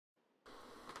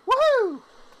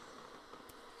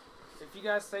you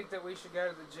guys think that we should go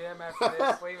to the gym after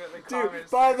this? Leave it in the comments.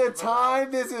 Dude, by the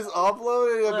time this is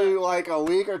uploaded, it'll be like a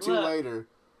week or two later.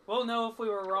 We'll know if we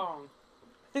were wrong.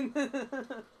 We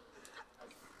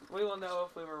will know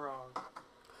if we were wrong.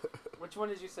 Which one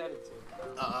did you set it to?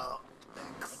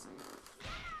 Thanks.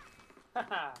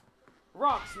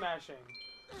 Rock smashing.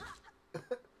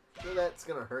 So that's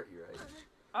gonna hurt you, right?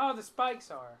 Oh, the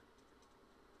spikes are.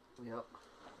 Yep.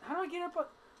 How do I get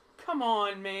up? Come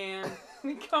on, man.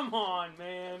 Come on,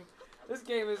 man. This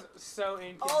game is so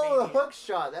inconvenient. Oh, the hook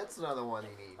shot. That's another one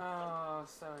you need. Oh,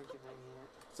 so inconvenient.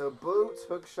 So boots,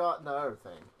 hook shot, and the other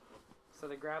thing. So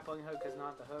the grappling hook is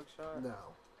not the hook shot?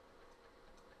 No.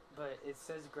 But it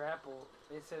says grapple.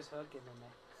 It says hook in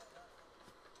there.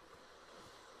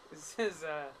 It says,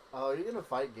 Oh, you're gonna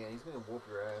fight Ganon. He's gonna whoop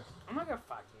your ass. I'm not gonna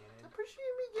fight Ganon. I'm pretty sure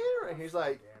you meet Ganon right here. He's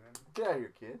like, get out of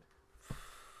here, kid.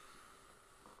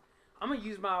 I'm gonna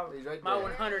use my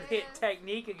 100 hit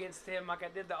technique against him like I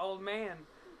did the old man.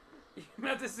 You're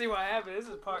about to see what happened. This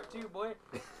is part 2, boy.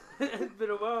 It's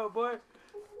been a while, boy.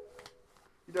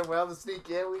 You done well to sneak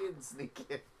in? We didn't sneak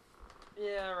in.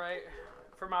 Yeah, right.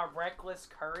 For my reckless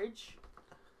courage.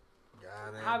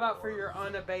 Got it. How about for your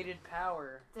unabated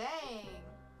power? Dang.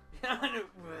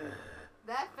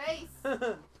 That face.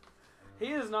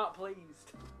 He is not pleased.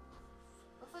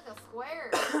 Looks like a square.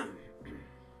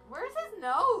 Where's his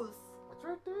nose? It's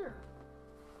right there.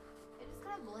 It just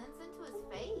kind of blends into his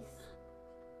face.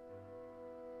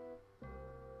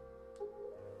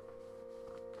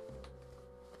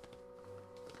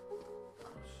 Oh,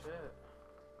 shit.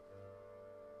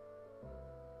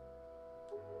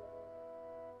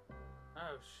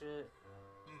 Oh, shit.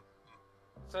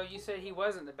 So you said he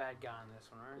wasn't the bad guy in this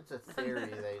one, right? It's a theory that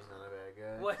he's not a bad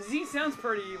guy. Well, he sounds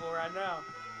pretty evil right now.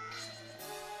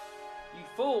 You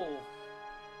fool.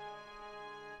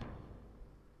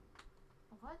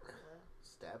 What the?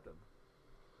 Stabbed him.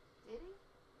 Did he?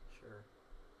 Sure.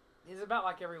 He's about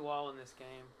like every wall in this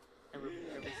game. Every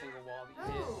single wall that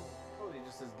you hit. Oh, he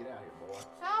just says, get out of here, boy.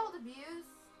 Child abuse.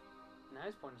 Now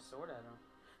he's pointing a sword at him.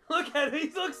 Look at him. He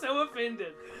looks so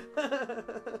offended.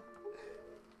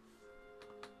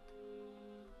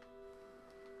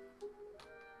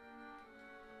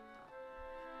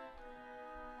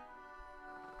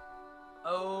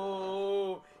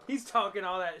 Oh, he's talking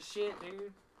all that shit,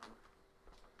 dude.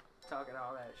 Talking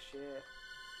all that shit.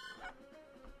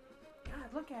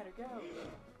 God, look at her go.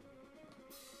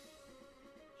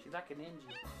 She's like a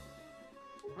ninja.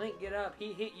 Link, get up.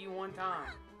 He hit you one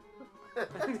time.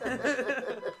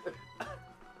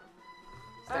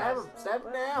 Stab him. Stab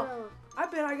him now. I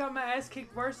bet I got my ass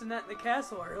kicked worse than that in the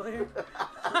castle earlier.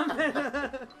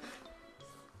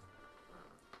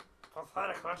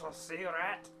 Pathetic little sea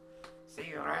rat.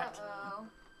 Sea rat. Uh-oh.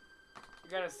 You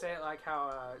gotta say it like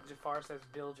how Jafar says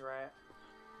Bilge Rat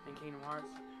in Kingdom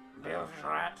Hearts. Bilge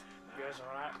Rat. Bilge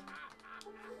Rat.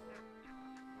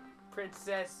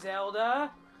 Princess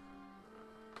Zelda.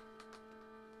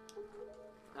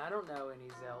 I don't know any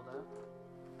Zelda.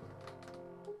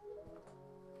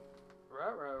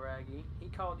 Ruh-roh, Raggy. He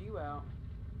called you out.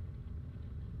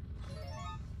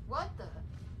 What the?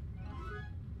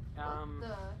 What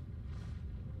the?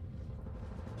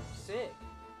 Sick.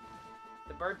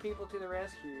 The bird people to the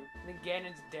rescue. And then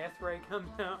Ganon's death ray comes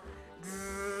out.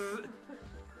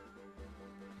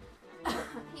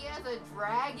 He has a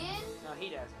dragon? No, he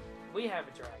doesn't. We have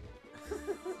a dragon.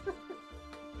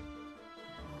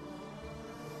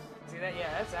 See that? Yeah,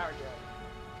 that's our dragon.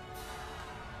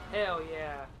 Hell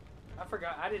yeah. I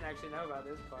forgot. I didn't actually know about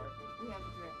this part. We have a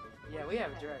dragon. Yeah, we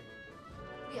have a dragon.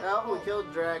 No, we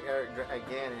killed Ganon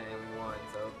and we won,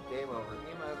 so game over.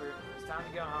 Game over. It's time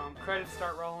to go home. Credits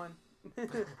start rolling.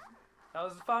 That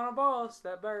was the final boss,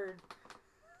 that bird.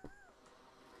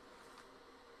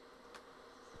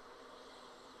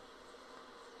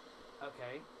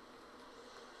 Okay.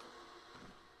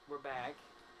 We're back.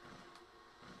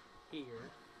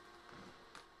 Here.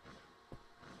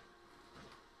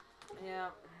 Yeah,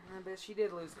 I bet she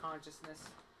did lose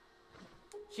consciousness.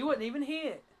 She wasn't even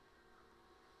hit.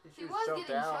 She was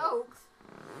getting choked.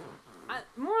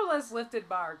 More or less lifted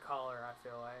by her collar, I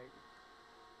feel like.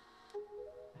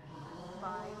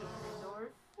 By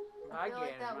Ganondorf. I feel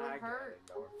like that would hurt.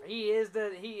 He is the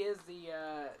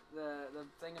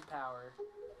thing of power.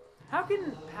 How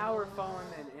can power fall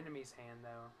in an enemy's hand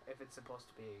though, if it's supposed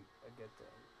to be a good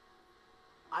thing?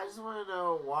 I just want to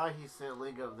know why he sent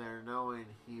Link up there knowing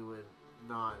he would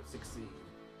not succeed.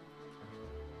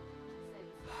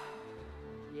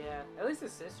 Yeah, at least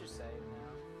his sister's saved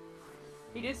now.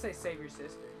 He did say save your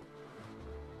sister.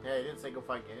 Yeah, he didn't say go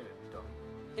fight Ganon. He told me.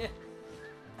 Yeah.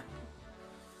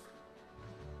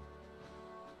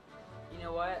 You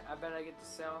know what? what? I bet I get to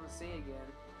sail on the sea again.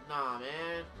 Nah,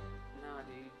 man. Nah,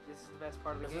 dude. This is the best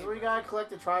part of the Is game. this where you gotta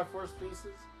collect the Triforce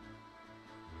pieces?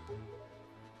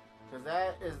 Because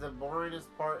that is the boringest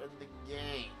part in the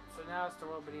game. So now it's the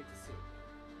world beneath the sea.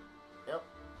 Yep.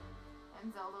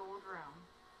 And Zelda will drown.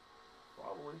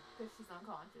 Probably. Because she's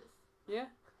unconscious. Yeah.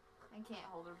 And can't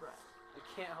hold her breath. I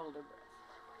can't hold her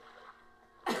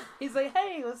breath. He's like,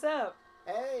 hey, what's up?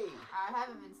 Hey! I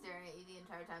haven't been staring at you the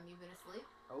entire time you've been asleep.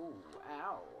 Oh,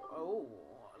 ow. Oh,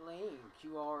 Link,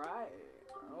 you alright?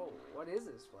 Oh, what is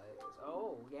this place?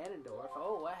 Oh, Ganondorf.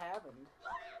 Oh, what happened?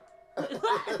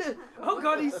 Oh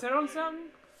god, he sit on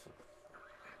something?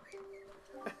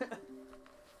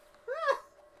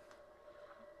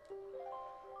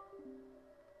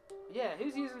 Yeah,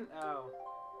 who's using... Oh.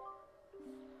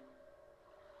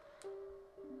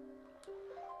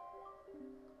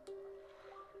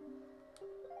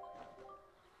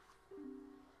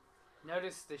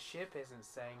 Notice the ship isn't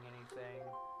saying anything.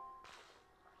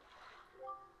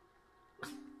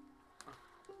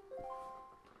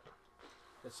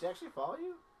 Does she actually follow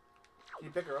you? Can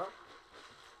you pick her up?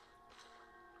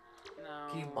 No.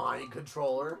 Can you mind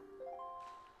control her?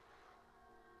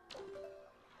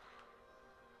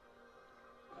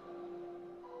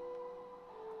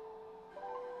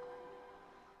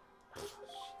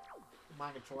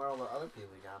 Mind control all the other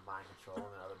people you got mind control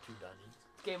in the other 2 dungeons.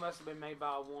 This game must have been made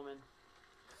by a woman.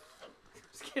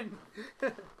 Just kidding.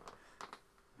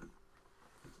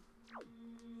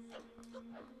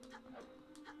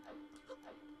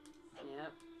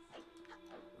 Yep.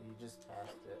 You just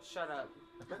passed it. Shut up.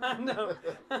 No.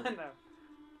 No.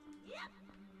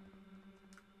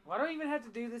 Why do I even have to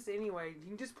do this anyway? You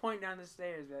can just point down the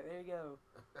stairs. But there you go.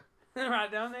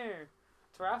 Right down there.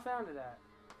 That's where I found it at.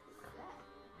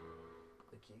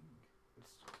 The king.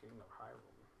 It's the king of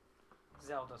Hyrule.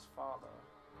 Zelda's father.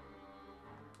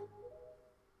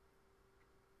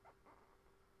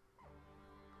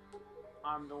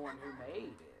 I'm the one who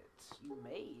made it. You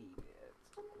made it.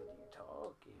 What are you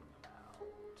talking about?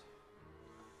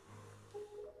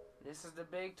 This is the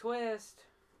big twist.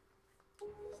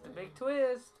 It's the big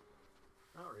twist.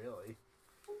 Not really.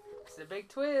 It's the big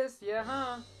twist. Yeah,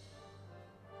 huh?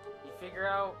 You figure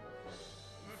out,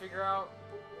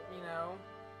 you know,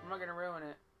 I'm not gonna ruin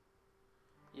it.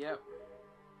 Yep.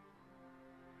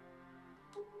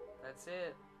 That's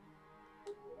it.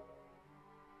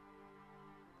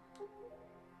 It's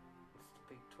the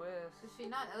big twist. Does she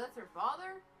not know that's her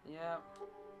father? Yep.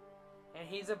 And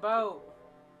he's a boat.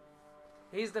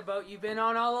 He's the boat you've been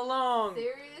on all along.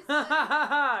 Seriously?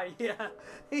 Yeah,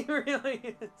 he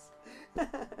really is.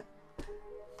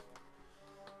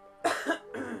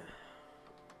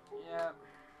 Yep.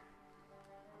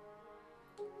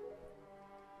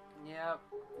 Yep.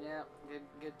 Yep.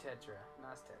 Good Tetra.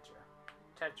 Nice Tetra.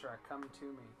 Tetra, come to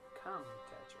me. Come,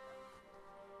 Tetra.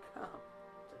 Come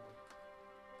to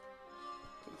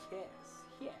me. Yes.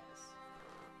 Yes.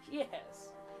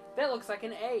 Yes. That looks like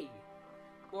an A.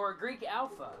 Or a Greek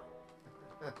alpha.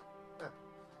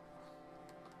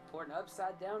 Or an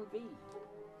upside down V.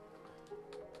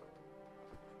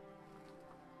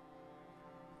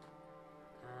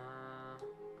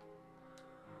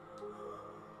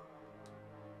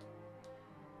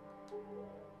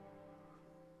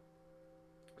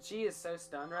 She is so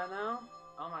stunned right now.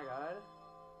 Oh my god.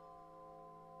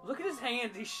 Look at his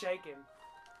hands, he's shaking.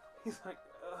 He's like,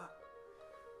 ugh.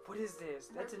 What is this?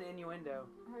 That's an innuendo.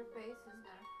 Her face is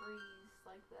gonna freeze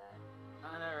like that. I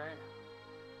know, right?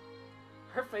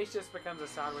 Her face just becomes a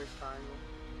sideways triangle.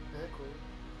 Yeah, cool. Is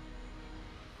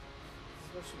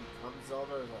this what she becomes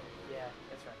Zelda? Or is that... Yeah,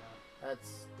 that's right now. That's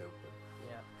stupid.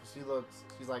 Yeah.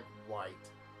 She's like white.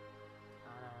 I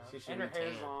know. She should And her be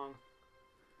hair's tan. long.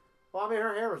 Well, I mean,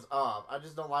 her hair was up. I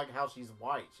just don't like how she's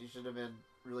white. She should have been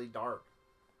really dark.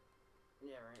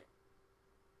 Yeah, right.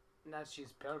 Now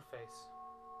she's pale face.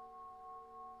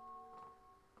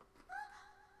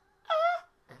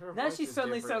 Now she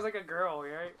suddenly sounds like a girl,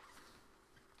 right?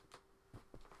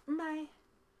 My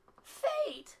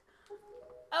fate.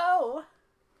 Oh.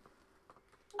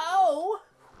 Oh.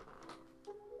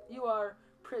 You are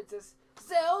Princess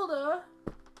Zelda.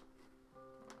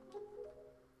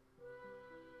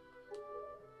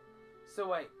 So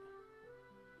wait.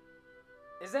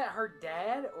 Is that her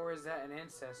dad or is that an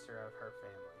ancestor of her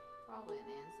family? Probably an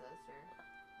ancestor.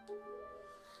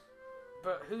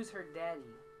 But who's her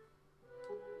daddy?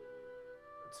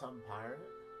 Some pirate?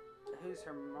 Who's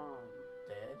her mom?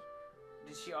 Dead?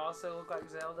 Did she also look like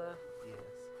Zelda? Yes.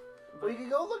 Well, you can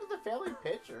go look at the family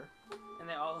picture. And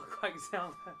they all look like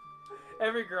Zelda.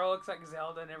 Every girl looks like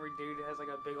Zelda and every dude has like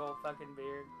a big old fucking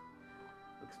beard.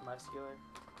 Looks muscular.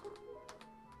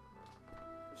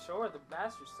 Sure, the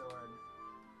Master Sword.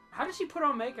 How did she put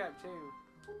on makeup too?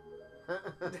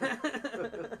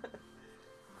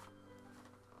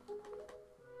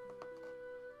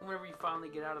 Whenever you finally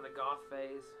get out of the goth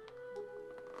phase.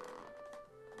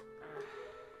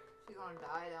 She's gonna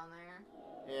die down there.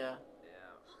 Yeah.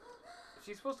 Yeah. Is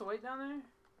she supposed to wait down there?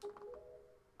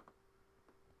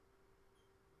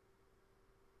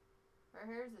 Her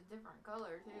hair's a different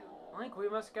color too. Link, we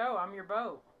must go. I'm your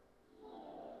boat.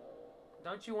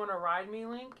 Don't you want to ride me,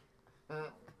 Link?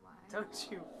 Don't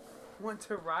you want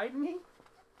to ride me?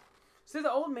 So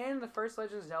the old man in the first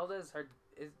Legend of Zelda is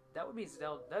that would be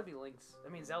Zelda? That'd be Link's. I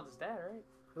mean Zelda's dad, right?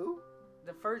 Who?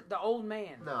 The old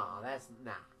man. No, that's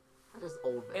just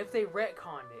old man. If they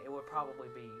retconned it, it would probably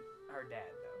be her dad,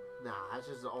 though. Nah, that's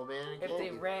just the old man. If they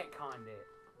retconned it,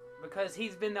 because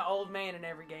he's been the old man in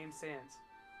every game since.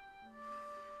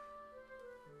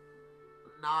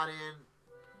 Not in.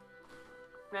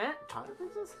 Eh? Twilight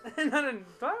Princess? Not in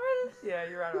Twilight Princess? Yeah,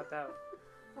 you're right about that one.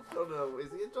 I don't know.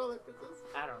 Is he in Twilight Princess?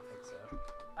 I don't think so.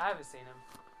 I haven't seen him.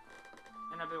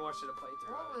 And I've been watching a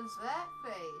playthrough. What was that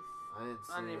face? I didn't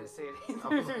see I didn't even see it I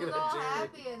was either. looking He was at all Jerry.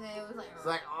 happy and then it was like. It's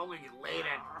like, oh, we get laid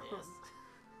after this.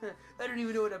 I don't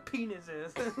even know what a penis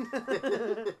is. So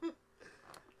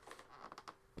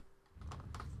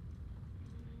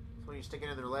when you stick it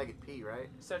in their leg and pee, right?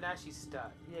 So now she's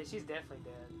stuck. Yeah, she's definitely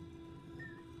dead.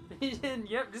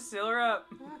 Yep, just seal her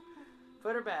up.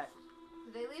 Put her back.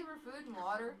 Did they leave her food and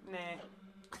water? Nah,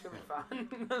 she'll be fine.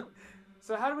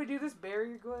 So how do we do this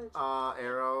barrier glitch?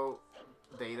 Arrow,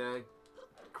 data,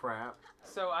 crap.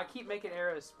 So I keep making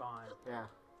arrows spawn. Yeah.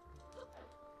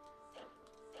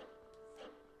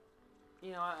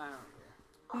 You know what? I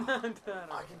don't care.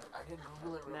 I can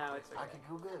Google it real No, quick. it's okay. I can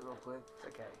Google it real quick. It's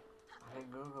okay. I can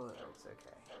Google it. It's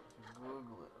okay. I can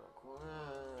Google it real quick.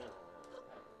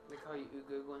 They call you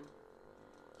Googling.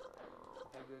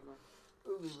 Googling.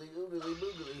 Oogly, oogly,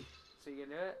 boogly. So you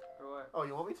gonna do it or what? Oh,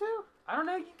 you want me to? I don't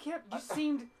know. You kept. You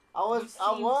seemed I was,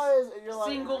 seemed and you're like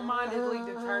single-mindedly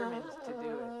determined to do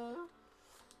it.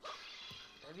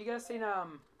 Have you guys seen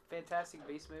Fantastic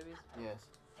Beasts movies? Yes.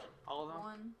 All of them?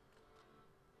 One.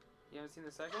 You haven't seen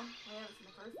the second? I haven't seen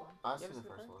the first one. I've You seen haven't the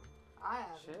seen first the one. I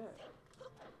haven't. Shit.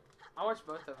 I watched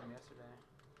both of them yesterday.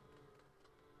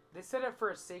 They set up for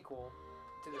a sequel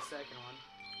to the second one,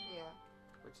 Yeah.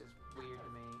 which is weird to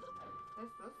me.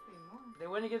 There's supposed to be more. They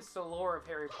went against the lore of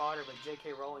Harry Potter, but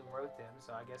J.K. Rowling wrote them,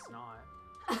 so I guess not.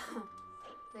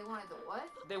 They wanted the what?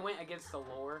 They went against the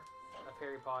lore of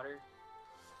Harry Potter.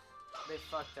 They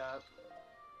fucked up,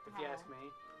 if you ask me.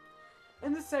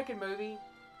 In the second movie,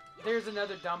 there's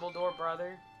another Dumbledore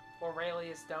brother,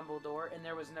 Aurelius Dumbledore, and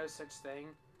there was no such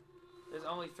thing. There's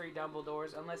only 3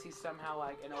 Dumbledores, unless he's somehow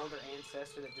like an older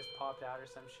ancestor that just popped out or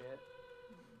some shit.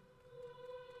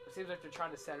 It seems like they're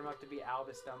trying to set him up to be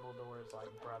Albus Dumbledore's like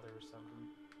brother or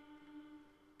something.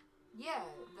 Yeah,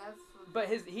 that's. What But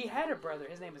he had a brother.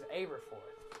 His name was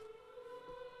Aberforth.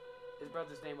 His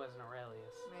brother's name wasn't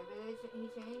Aurelius. maybe he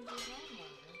changed his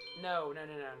name. No.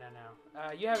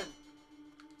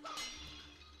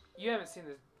 You haven't seen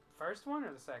the first one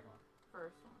or the second one?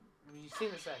 First one. You've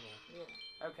seen the second one.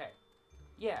 Yeah. Okay.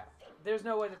 Yeah. There's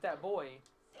no way that boy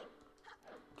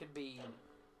could be.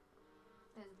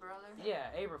 His brother. Yeah,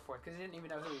 Aberforth, because he didn't even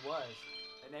know who he was,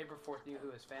 and Aberforth knew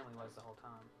who his family was the whole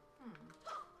time.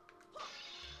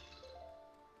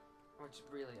 Which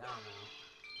really, I don't know.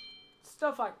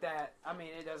 Stuff like that. I mean,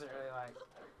 it doesn't really like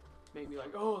make me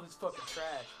like, oh, this fucking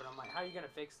trash. But I'm like, how are you gonna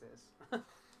fix this?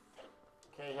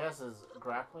 Okay, he has his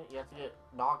grappling. You have to get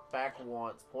knocked back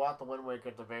once. Pull out the Wind Waker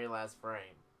at the very last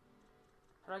frame.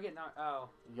 How do I get knocked? Oh,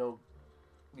 You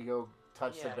go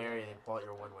touch the Yeah, berry yeah. and then pull out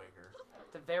your Wind Waker.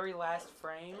 the very last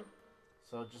frame.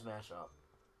 So just mash up.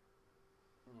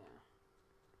 Yeah.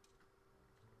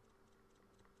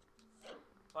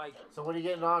 Like, So when you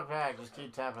get knocked back, just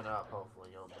keep tapping up. Hopefully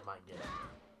you might get it.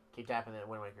 Keep tapping that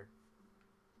Wind Waker.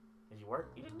 Did you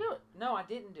work? You didn't do it. no, I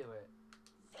didn't do it.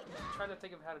 I'm trying to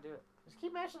think of how to do it. Just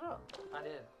keep mashing up. I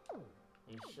did.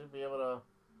 You should be able to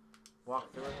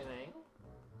walk through anything.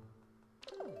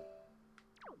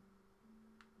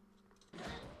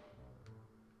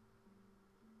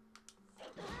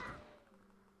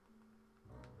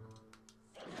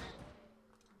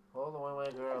 Hold the Wind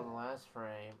Waker on the last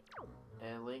frame,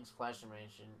 and Link's flash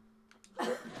animation.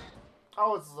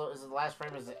 Oh, it's the last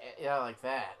frame is yeah like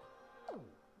that.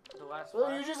 The last Well,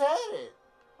 flash. you just had it,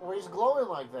 where he's glowing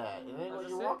like that, and then Was when this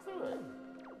you it? walk through it.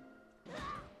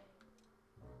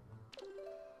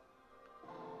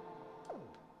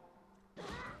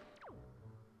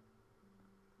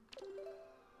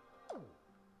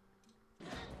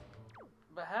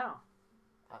 But how?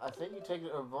 I think you take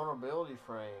a vulnerability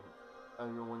frame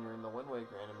when you're in the Wind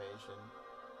Waker animation,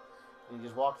 and you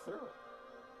just walk through it.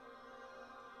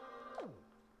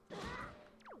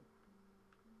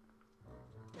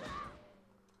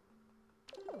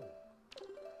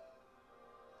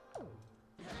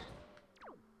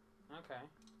 Okay.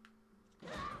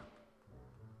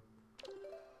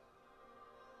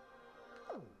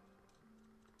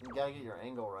 You gotta get your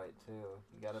angle right too.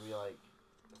 You gotta be like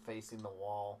facing the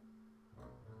wall.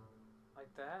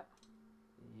 Like that?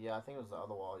 Yeah, I think it was the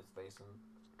other wall he's facing.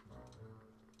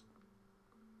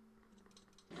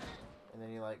 And then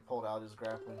he like pulled out his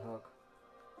grappling hook.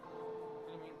 What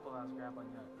do you mean pull out his grappling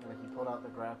hook? Like he pulled out the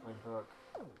grappling hook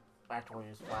after when he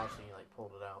was flashing, he like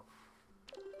pulled it out.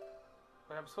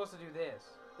 But I'm supposed to do this.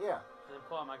 Yeah. And then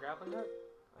pull out my grappling hook?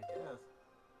 I guess.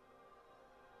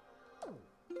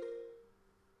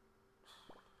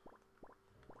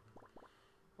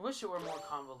 I wish it were more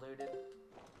convoluted.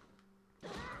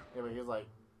 Yeah, but he was like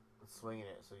swinging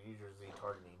it, so use your Z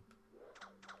targeting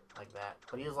like that.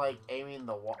 But he was like aiming at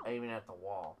the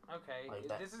wall. Okay, like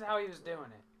that. This is how he was doing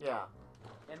it. Yeah.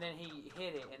 And then he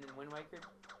hit it, and then Wind Waker.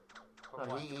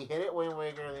 No, he hit it Wind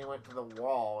Waker, and then he went to the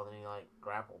wall, and then he like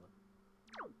grappled.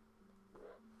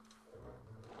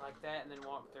 Like that, and then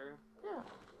walked through. Yeah.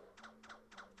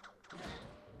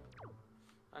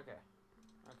 Okay.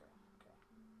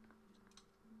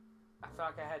 I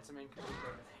felt like I had some incomplete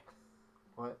data there.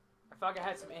 What? I felt like I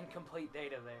had some incomplete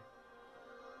data there.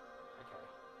 Okay.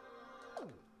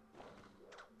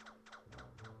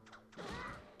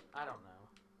 I don't know.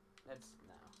 That's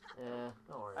no. Yeah,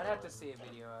 don't worry. I'd have to see a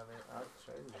video of it. I'll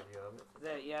show you the video of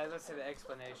it. Yeah, let's say the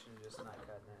explanation is just not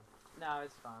cutting it. No,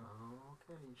 it's fine. Oh,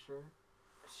 okay, you sure?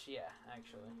 Yeah,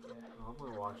 actually, yeah. Oh,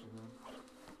 I'm watching them.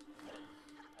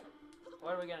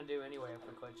 What are we gonna do anyway if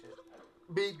we glitch it?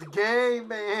 Beat the game,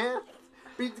 man!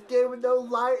 Beat the game with no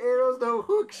light arrows, no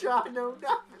hook shot, no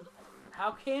nothing!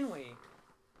 How can we?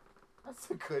 That's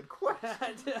a good question.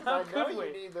 How I know could we?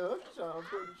 you need the hook shot, I'm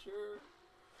pretty sure.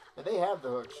 And they have the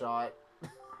hook shot.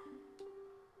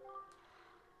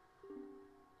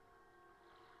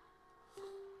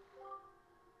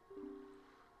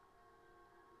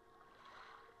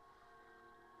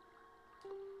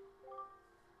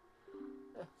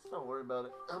 Don't worry about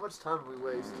it. How much time did we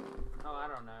waste? Oh, I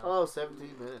don't know. Oh, 17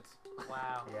 minutes.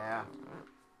 Wow. Yeah.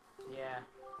 Yeah.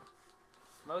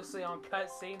 Mostly on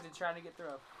cutscenes and trying to get through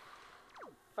a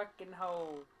fucking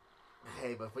hole.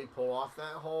 Hey, but if we pull off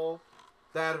that hole,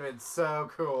 that'd have been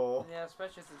so cool. Yeah,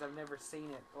 especially since I've never seen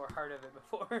it or heard of it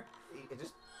before. It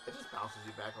just bounces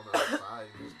you back on the right side.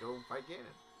 You just go fight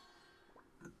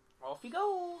Ganon. Off you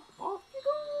go. Off you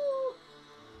go.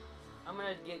 I'm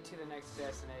gonna get to the next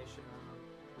destination.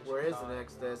 Where is the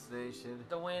next destination?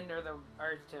 The Wind or the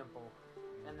Earth Temple,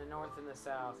 and the North and the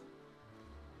South.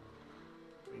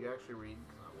 Are you actually reading?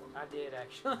 I did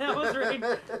actually. I was reading.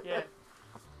 Yeah.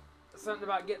 Something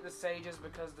about getting the sages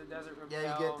because the desert repel.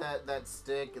 Yeah, you get that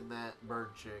stick and that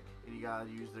bird chick, and you gotta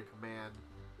use the command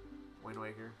Wind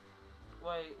Waker.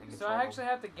 Wait, so I actually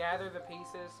have to gather the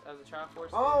pieces of the Triforce?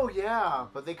 Oh yeah,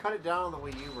 but they cut it down on the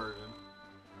Wii U version.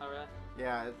 Oh really?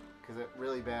 Yeah, because it's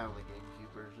really bad on the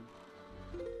GameCube version.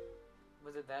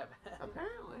 Was it that bad?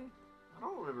 Apparently. I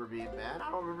don't remember being bad.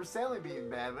 I don't remember Sally being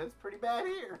bad, but it's pretty bad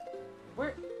here.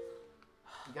 Where?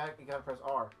 You gotta press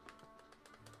R.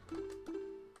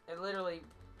 It literally,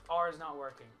 R is not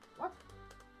working. What?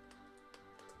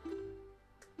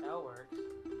 L works.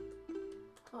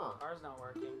 Huh. R is not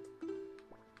working. It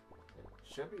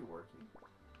should be working.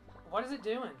 What is it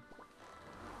doing?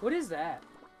 What is that?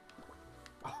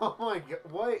 Oh my god!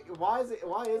 Why is it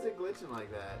glitching like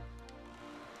that?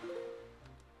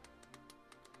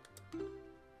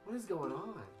 What is going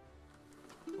on?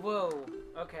 Whoa.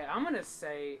 Okay, I'm gonna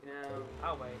say no.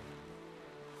 I'll wait.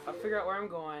 I'll figure out where I'm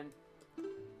going.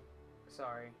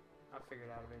 Sorry, I'll figure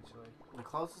it out eventually. The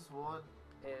closest one?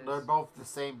 Is They're both the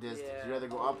same distance. Yeah. You either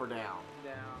go up or down.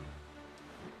 down.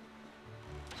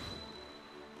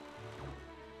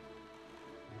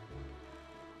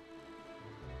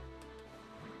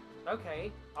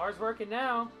 Okay, R's working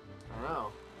now. I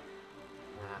know.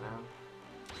 I know.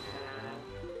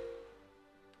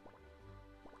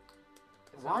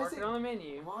 It's Why not is working it- on the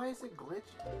menu. Why is it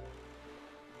glitching? Oh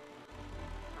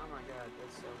my god,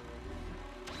 that's so weird.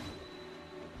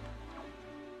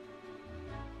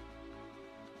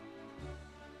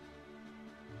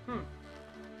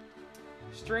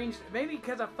 Strange. Maybe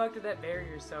because I fucked with that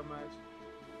barrier so much.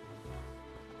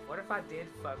 What if I did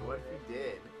fuck What with if it? you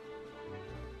did?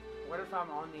 What if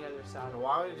I'm on the other side of it?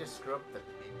 Why would it just screw up the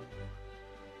beat?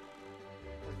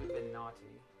 Because we've been naughty.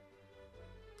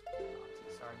 Naughty.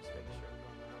 Sorry, just making sure I'm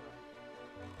going the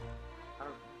right way.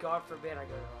 God forbid I go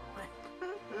the wrong way. I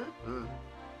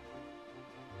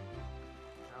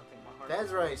don't think my heart.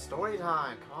 That's right, story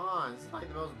time. Come on, this is like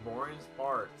the most boring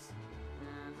parts.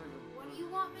 What do you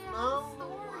want me to have a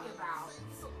story about?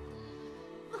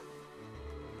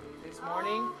 This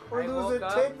morning, We're I losing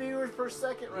woke 10 up. viewers per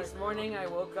second right This now. morning, I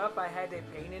woke up. I had a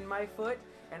pain in my foot,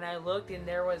 and I looked, and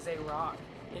there was a rock.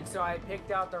 And so I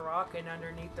picked out the rock, and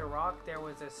underneath the rock there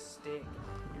was a stick,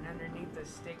 and underneath the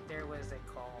stick there was a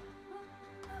claw.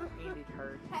 And it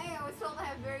hurt. Hey, I was told I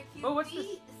have very cute Oh, what's this?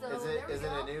 feet, so Is there we it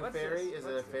go. a new What's fairy? this? Is it What's a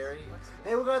this? fairy? What's this?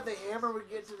 Hey, we got the hammer. We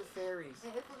get to the fairies.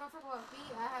 If we're gonna talk about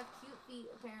feet, I have cute feet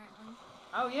apparently.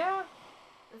 Oh yeah.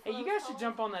 That's Hey, what you I was guys should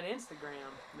told. jump on that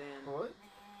Instagram then. What?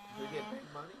 We get big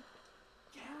money?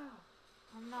 Yeah.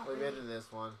 I'm not We've really. been to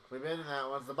this one. We've been to that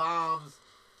one. It's the bombs.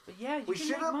 But yeah, you We can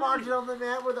should make have money. marked it on the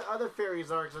map where the other fairies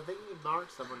are, because I think you can mark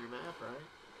some on your map, right?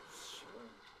 Sure.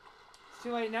 It's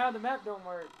too late now. The map don't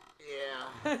work. Yeah.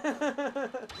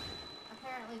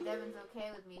 Apparently, Devin's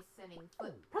okay with me sending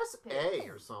foot. Press A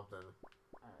or something.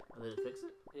 Alright. Oh, did it fix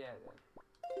it? Yeah.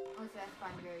 Which I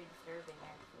find very disturbing,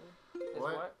 actually. Is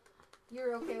What? what?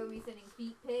 You're okay with me sending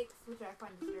feet pics, which I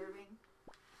find disturbing.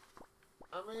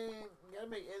 I mean, we gotta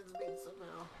make ends meet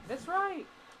somehow. That's right.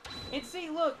 And see,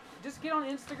 look, just get on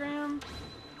Instagram,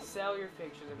 sell your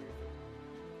pictures of your feet.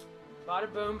 Bada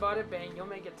boom, bada bang, you'll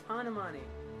make a ton of money.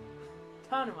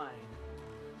 Ton of money.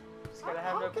 Just gotta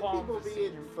have How no can qualms people with be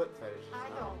seeing in your foot fetishes?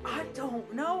 I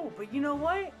don't know, but you know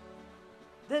what?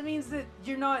 That means that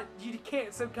you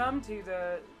can't succumb to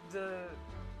the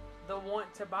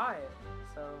want to buy it.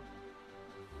 So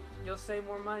you'll save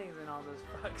more money than all those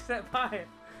fucks that buy it.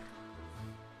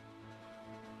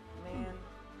 Man,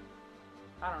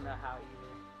 I don't know how either.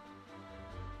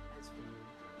 That's weird.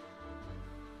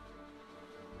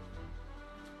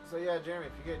 So yeah, Jeremy,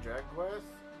 if you get Dragon Quest,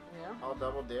 Yeah. I'll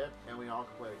double dip and we all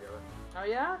can play together. Oh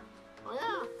yeah. Oh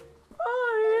yeah.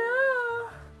 Oh yeah.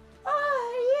 Oh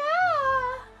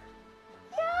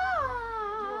You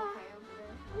yeah. okay over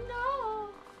there? No.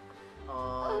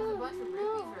 There's a bunch of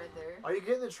rubies right there. Are you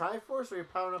getting the Triforce or are you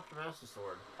powering up your Master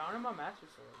Sword? Count on my Master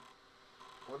Sword.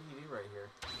 What do you do right here?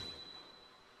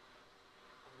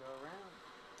 Go around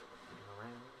And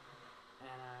around,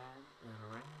 and around and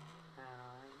around. and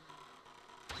around.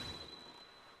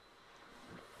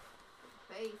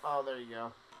 Face. Oh, there you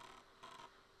go.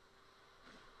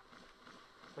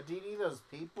 But do you need those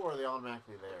people or are they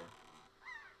automatically there?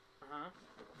 Uh huh.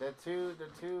 The two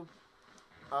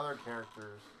other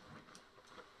characters.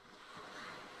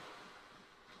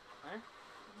 Right?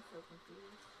 I'm so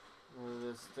confused.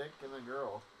 The stick and the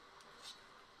girl.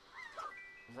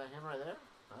 Is that him right there?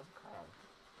 That's a crab.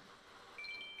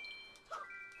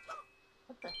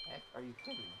 What the heck are you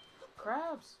kidding?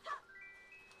 Crabs.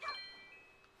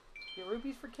 Get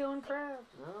rupees for killing crabs.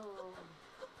 No.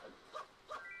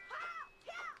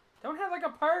 Don't have like a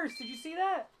purse. Did you see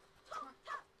that?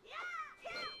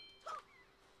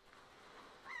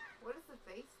 What does the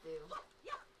face do?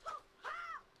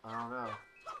 I don't know.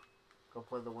 Go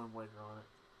play the Wind Waker on it.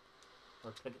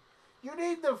 Or pick it. You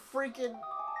need the freaking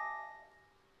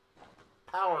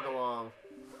power glove.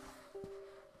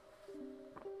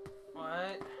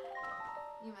 What?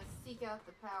 You must seek out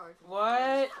the power to What?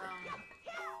 I don't know.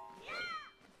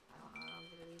 I don't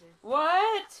get it either.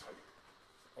 What?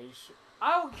 Are you sure?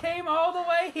 I came all the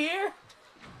way here.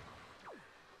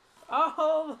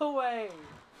 All the way.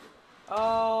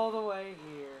 All the way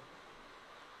here.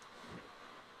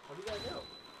 What do you gotta go?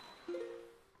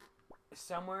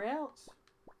 Somewhere else.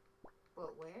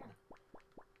 But where?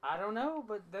 I don't know,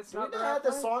 but that's Do we not the not right have the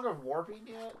place. Song of Warping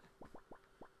yet?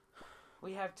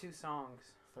 We have 2 songs.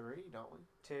 3, don't we?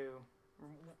 2.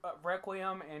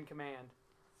 Requiem and Command. I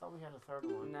thought we had a third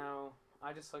one. No,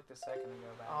 I just looked a second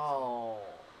ago back. Oh.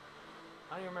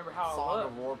 I don't even remember how Song it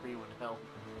of looked. Warping would help.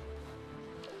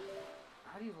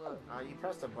 How do you look? You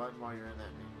pressed a button while you're in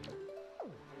that menu.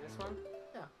 This one?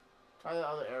 Try the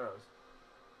other arrows.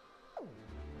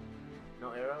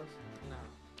 No arrows? No.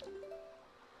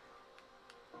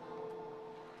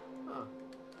 Huh.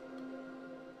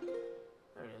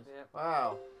 There it is. Yep.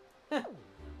 Wow.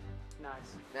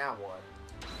 Nice. Now what?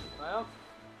 Well,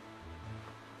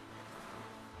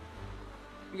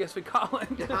 I guess we call it.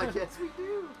 I guess we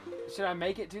do. Should I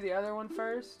make it to the other one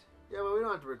first? Yeah, but we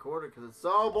don't have to record it because it's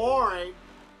so boring.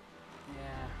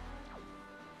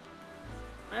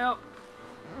 Yeah. Well,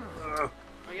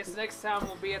 I guess next time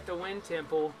we'll be at the Wind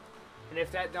Temple, and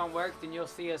if that don't work, then you'll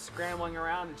see us scrambling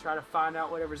around and try to find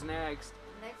out whatever's next.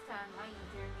 Next time, I eat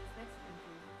Jeremy's Mexican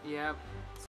food. Yep.